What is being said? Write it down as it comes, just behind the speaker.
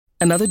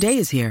Another day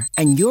is here,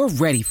 and you're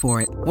ready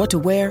for it. What to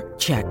wear?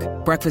 Check.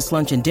 Breakfast,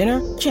 lunch, and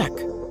dinner? Check.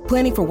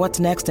 Planning for what's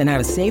next and how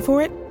to save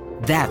for it?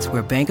 That's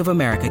where Bank of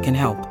America can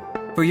help.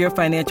 For your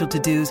financial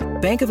to-dos,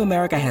 Bank of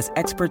America has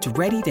experts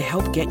ready to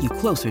help get you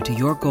closer to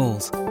your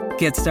goals.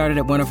 Get started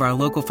at one of our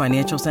local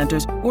financial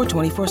centers or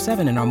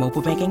 24/7 in our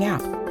mobile banking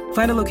app.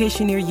 Find a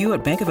location near you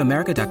at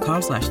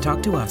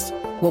bankofamerica.com/talktous.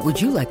 What would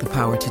you like the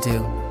power to do?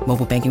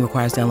 Mobile banking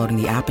requires downloading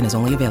the app and is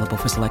only available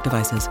for select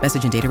devices.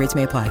 Message and data rates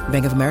may apply.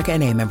 Bank of America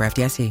NA, member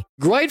FDIC.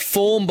 Great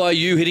form by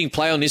you hitting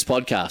play on this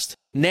podcast.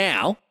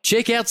 Now,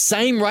 check out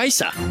Same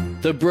Racer,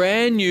 the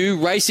brand new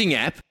racing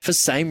app for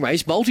same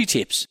race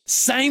multi-tips.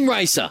 Same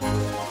Racer.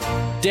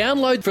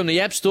 Download from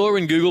the App Store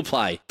and Google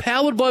Play.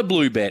 Powered by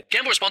Bluebet.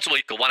 Gamble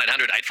responsibly. Call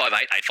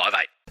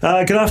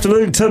 1-800-858-858. Good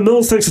afternoon, Tim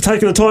Mills. Thanks for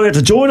taking the time out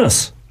to join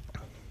us.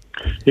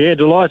 Yeah,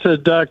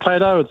 delighted,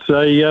 Clado. It's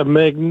a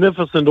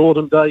magnificent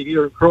autumn day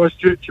here in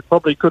Christchurch. You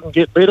probably couldn't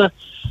get better.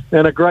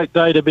 And a great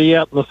day to be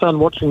out in the sun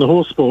watching the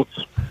horse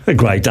sports. A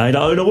great day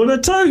to own a winner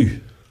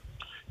too.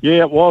 Yeah,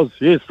 it was.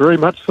 Yes, very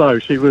much so.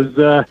 She was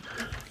a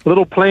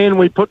little plan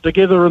we put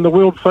together in the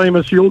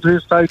world-famous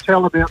Yuildhurst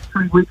Hotel about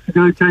 3 weeks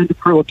ago, came to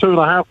fruition,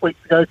 2.5 weeks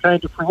ago, came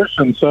to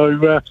fruition. So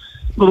a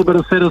little bit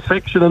of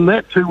satisfaction in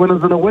that. 2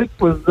 winners in a week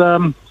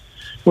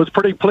was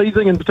pretty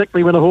pleasing, and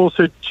particularly when a horse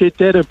had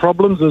had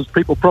problems, as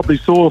people probably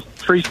saw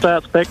 3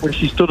 starts back when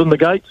she stood in the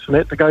gates and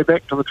had to go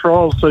back to the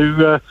trials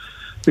to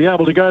be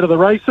able to go to the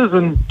races,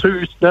 and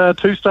two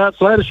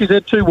starts later she's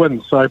had 2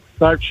 wins. So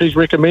she's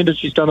recommended.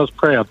 She's done us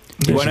proud.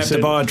 You won't have to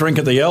buy a drink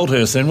at the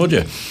Eldhurst then, would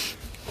you?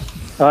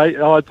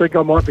 I think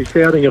I might be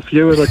shouting a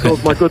few, and of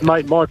course my good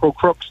mate Michael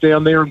Crooks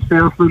down there in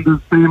Southland, his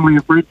family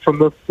have bred from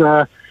this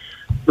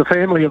the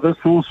family of this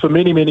horse for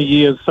many, many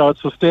years. So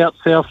it's a stout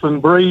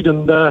Southland breed,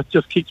 and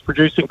just keeps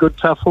producing good,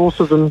 tough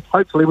horses, and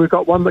hopefully we've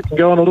got one that can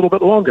go on a little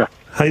bit longer.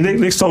 Hey,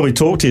 next time we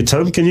talk to you,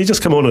 Tim, can you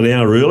just come on an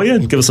hour earlier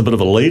and give us a bit of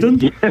a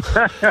lead-in?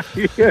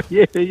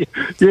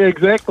 Yeah,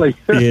 exactly.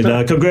 Yeah,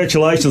 no,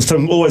 congratulations,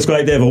 Tim. Always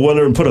great to have a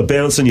winner and put a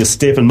bounce in your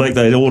step and make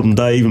that autumn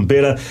day even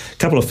better. A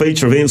couple of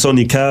feature events on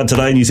your card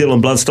today, New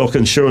Zealand Bloodstock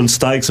Insurance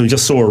Stakes, and we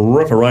just saw a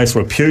ripper race,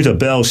 Reputa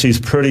Bell. She's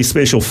pretty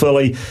special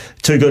filly,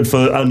 too good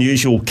for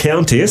unusual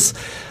Countess.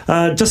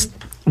 Just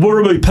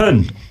Wuramu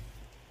Pin.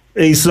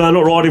 He's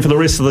not riding for the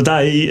rest of the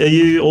day. Are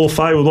you all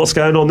favour with what's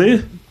going on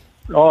there?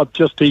 Oh,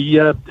 just he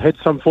had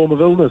some form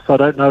of illness. I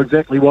don't know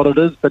exactly what it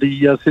is, but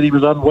he said he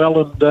was unwell,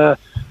 and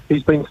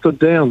he's been stood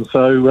down.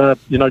 So,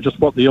 just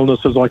what the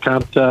illness is, I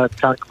can't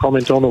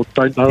comment on or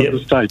don't know at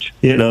this stage.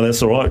 Yeah, no,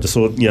 that's all right. Just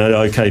thought,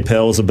 OK,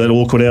 Pal's a bit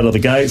awkward out of the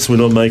gates. We're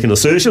not making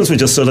assertions. We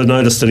just sort of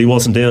noticed that he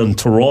wasn't down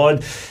to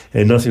ride,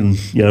 and nothing,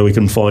 we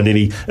couldn't find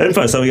any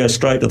info. So we go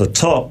straight to the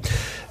top.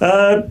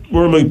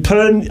 Wuramu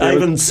Pin,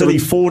 Avon City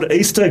Ford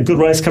Easter. Good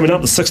race coming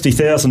up, the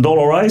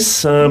 $60,000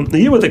 race. Are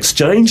you with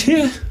Exchange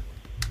here?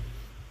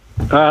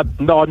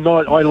 No, I'm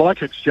not. I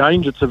like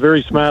Exchange. It's a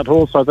very smart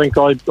horse. I think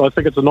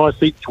it's a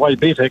nice each way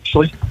bet,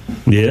 actually.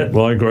 Yeah,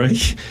 I agree.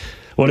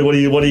 What do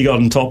you got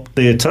on top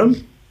there,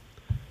 Tim?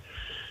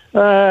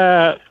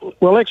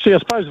 Well, actually, I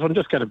suppose if I'm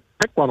just going to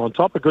pick one on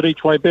top, a good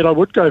each way bet, I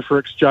would go for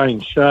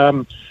Exchange.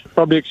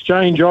 Probably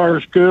Exchange,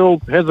 Irish Girl,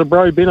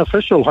 Hasbro,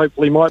 Beneficial.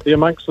 Hopefully, might be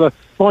amongst the.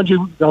 Mind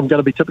you, I'm going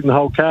to be tipping the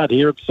whole card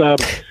here. It's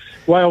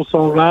Whale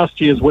Song, last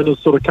year's winners,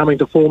 sort of coming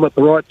to form at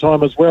the right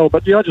time as well.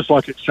 But yeah, I just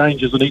like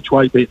Exchange as an each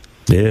way bet.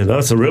 Yeah,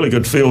 that's a really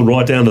good field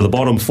right down to the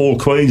bottom. 4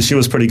 Queens, she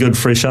was pretty good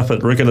fresh up at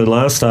Riccarton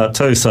last start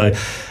too, so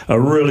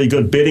a really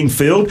good betting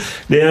field.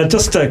 Now,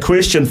 just a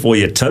question for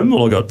you, Tim.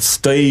 Well, I've got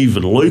Steve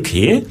and Luke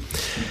here.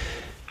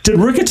 Did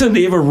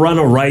Riccarton ever run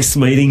a race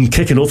meeting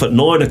kicking off at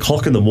 9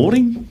 o'clock in the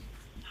morning?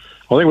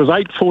 I think it was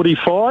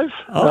 8:45.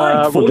 Oh,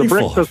 8:45. It was a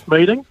breakfast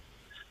meeting.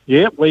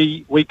 Yeah,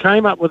 we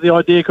came up with the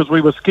idea because we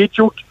were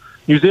scheduled.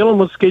 New Zealand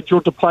was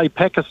scheduled to play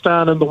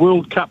Pakistan in the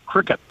World Cup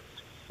cricket.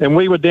 And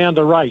we were down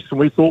to race, and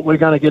we thought we were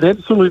going to get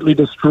absolutely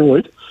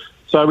destroyed.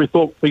 So we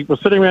thought we were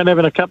sitting around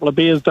having a couple of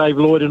beers, Dave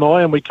Lloyd and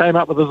I, and we came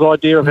up with this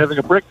idea of having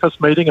a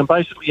breakfast meeting and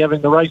basically having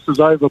the races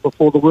over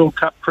before the World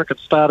Cup cricket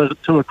started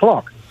at 2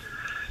 o'clock.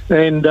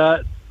 And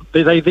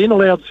they then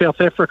allowed South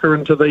Africa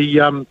into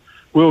the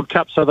World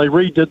Cup, so they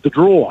redid the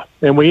draw,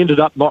 and we ended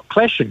up not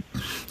clashing.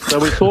 So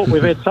we thought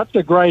we've had such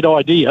a great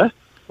idea,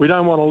 we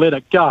don't want to let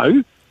it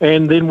go.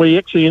 And then we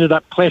actually ended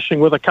up clashing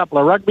with a couple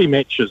of rugby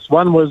matches.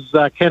 One was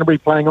Canterbury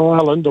playing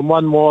Ireland, and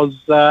one was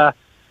a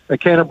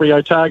Canterbury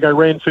Otago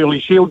Ranfurly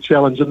Shield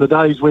Challenge in the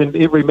days when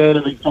every man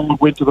in his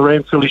dog went to the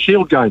Ranfurly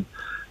Shield game.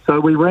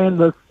 So we ran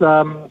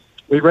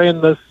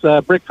this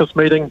breakfast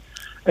meeting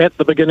at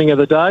the beginning of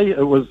the day.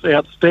 It was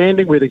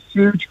outstanding. We had a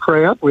huge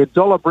crowd. We had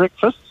dollar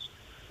breakfasts.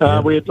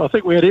 I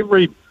think we had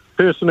every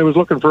person who was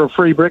looking for a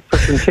free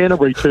breakfast in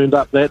Canterbury turned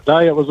up that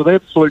day. It was an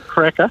absolute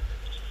cracker.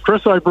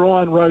 Chris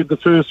O'Brien rode the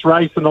first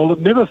race, and I'll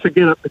never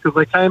forget it because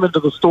they came into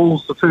the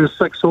stalls, the first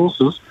 6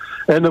 horses,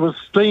 and there was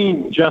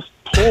steam just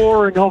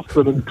pouring off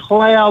them, and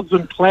clouds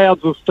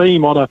of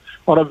steam on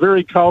a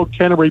very cold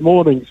Canterbury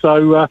morning.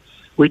 So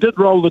we did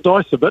roll the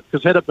dice a bit,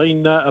 because had it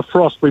been a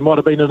frost, we might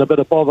have been in a bit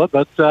of bother.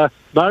 But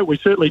no, we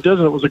certainly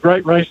didn't. It was a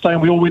great race day,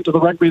 and we all went to the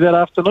rugby that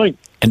afternoon.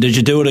 And did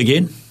you do it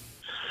again?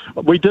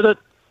 We did it,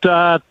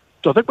 I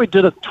think we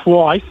did it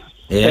twice.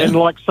 Yeah. And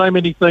like so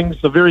many things,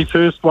 the very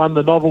first one,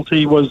 the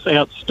novelty was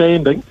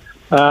outstanding,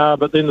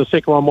 but then the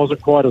second one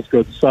wasn't quite as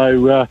good.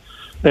 So,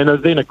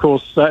 and then, of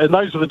course, and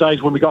those were the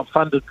days when we got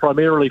funded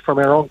primarily from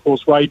our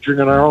on-course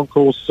wagering and our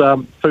on-course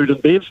food and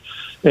bev.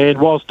 And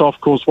whilst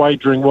off-course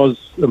wagering was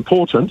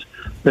important,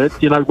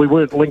 we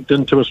weren't linked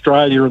into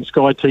Australia and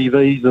Sky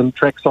TVs and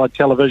trackside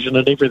television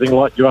and everything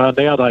like you are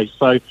nowadays.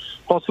 So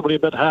possibly a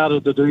bit harder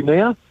to do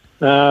now,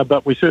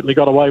 but we certainly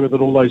got away with it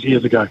all those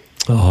years ago.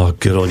 Oh,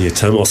 good on you,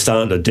 Tim. I'm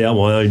starting to doubt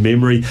my own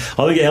memory.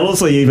 I think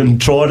Ellerslie even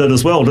tried it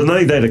as well, didn't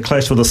they? They had a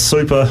clash with a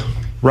Super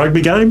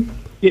Rugby game.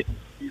 Yeah,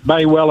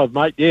 may well have,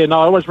 mate. Yeah,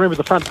 no, I always remember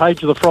the front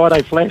page of the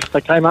Friday Flash.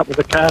 They came up with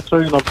a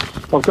cartoon.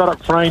 I've got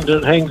it framed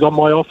and it hangs on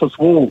my office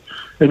wall.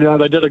 And,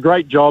 they did a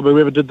great job,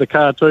 whoever did the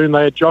cartoon.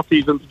 They had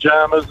jockeys in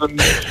pyjamas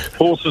and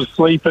horses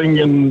sleeping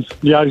and,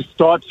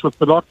 stripes with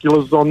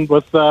binoculars on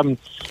with, what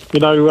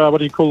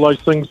do you call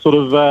those things, sort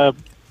of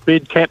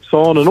bed caps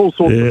on and all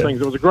sorts of things.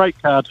 It was a great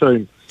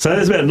cartoon. So it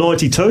was about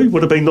 92? Would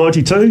it have been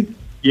 92?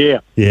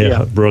 Yeah,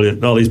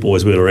 brilliant. Oh, these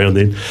boys weren't around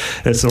then.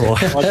 That's all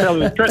right. I tell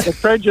you, the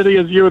tragedy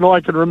is you and I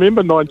can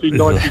remember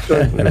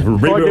 1992.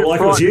 Remember it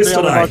like it was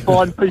yesterday. I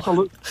find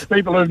people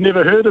who've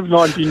never heard of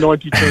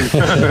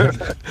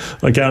 1992.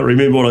 I can't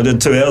remember what I did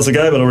 2 hours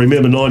ago, but I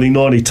remember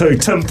 1992.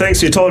 Tim,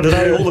 thanks for your time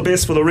today. All the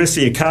best for the rest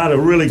of your card. A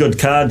really good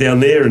card down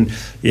there. And,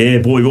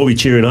 boy, we'll be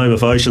cheering home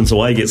if Oceans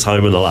Away gets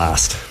home in the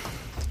last.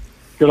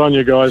 Good on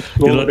you guys.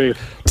 All the best.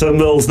 Tim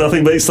Mills,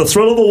 nothing beats the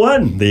thrill of the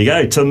win. There you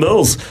go, Tim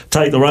Mills.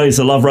 Take the reins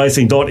to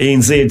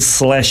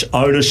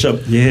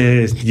loveracing.nz/ownership.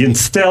 Yeah,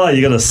 Stella,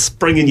 you got to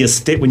spring in your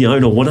step when you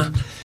own a winner.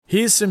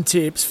 Here's some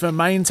tips for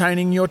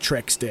maintaining your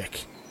Trex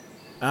deck.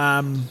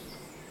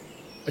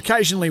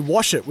 Occasionally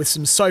wash it with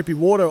some soapy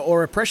water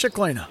or a pressure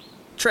cleaner.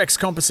 Trex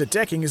composite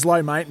decking is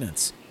low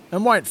maintenance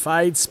and won't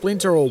fade,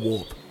 splinter or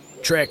warp.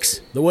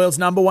 Trex, the world's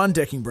 #1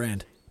 decking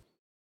brand.